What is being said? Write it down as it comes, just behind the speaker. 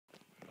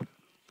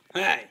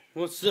Hey,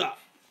 what's up?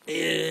 It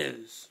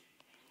is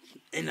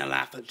In the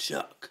Life of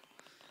Chuck.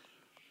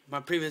 My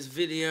previous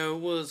video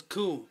was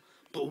cool,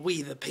 but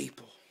we the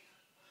people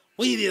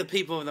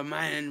of the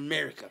man in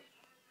America,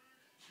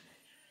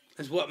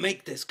 is what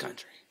make this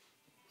country.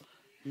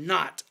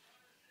 Not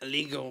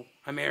illegal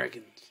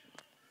Americans.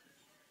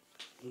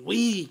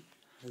 We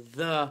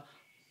the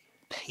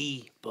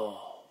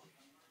people.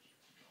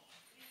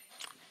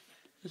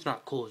 It's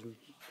not cool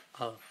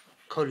as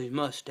Cody's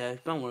mustache,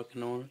 but I'm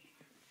working on it.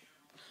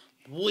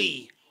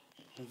 We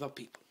the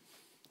people.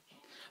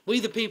 We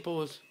the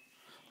people is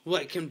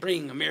what can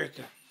bring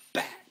America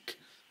back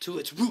to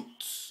its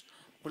roots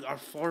with our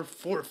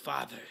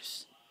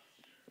forefathers.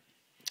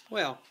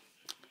 Well,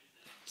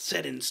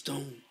 set in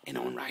stone and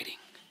on writing.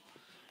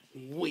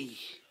 We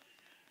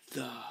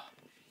the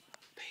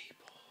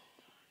people.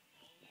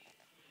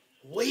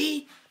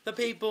 We the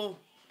people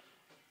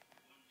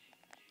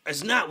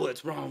is not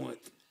what's wrong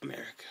with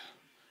America.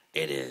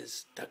 It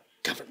is the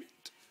government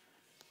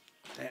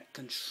that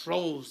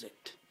controls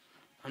it.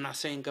 I'm not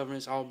saying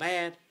government's all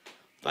bad,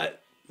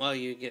 but, well,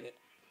 you get it.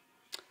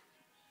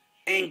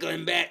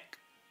 Angling back,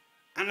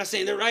 I'm not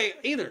saying they're right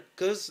either,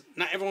 because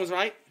not everyone's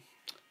right,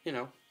 you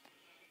know.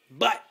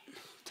 But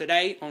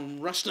today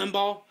on Rush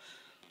Limbaugh,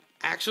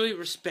 I actually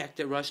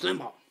respected Rush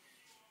Limbaugh.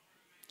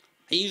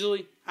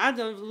 I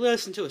don't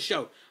listen to a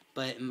show,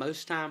 but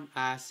most time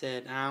I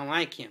said I don't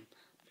like him.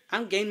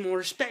 I'm gaining more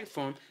respect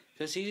for him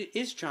because he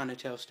is trying to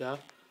tell stuff,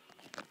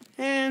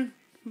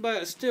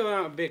 but still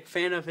I'm a big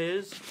fan of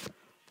his.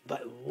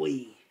 But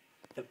we,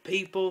 the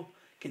people,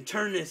 can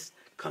turn this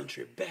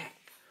country back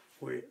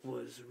where it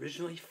was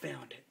originally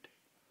founded.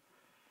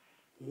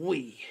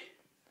 We,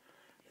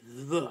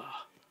 the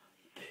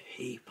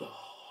people.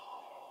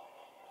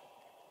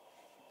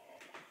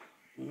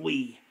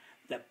 We,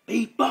 the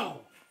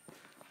people,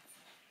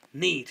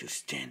 need to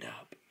stand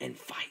up and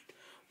fight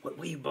what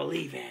we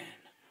believe in.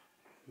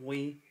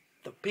 We,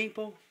 the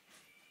people,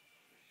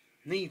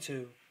 need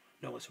to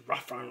know what's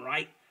rough from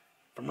right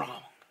from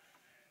wrong.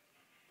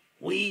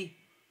 We,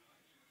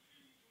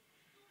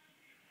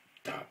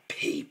 the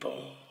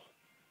people.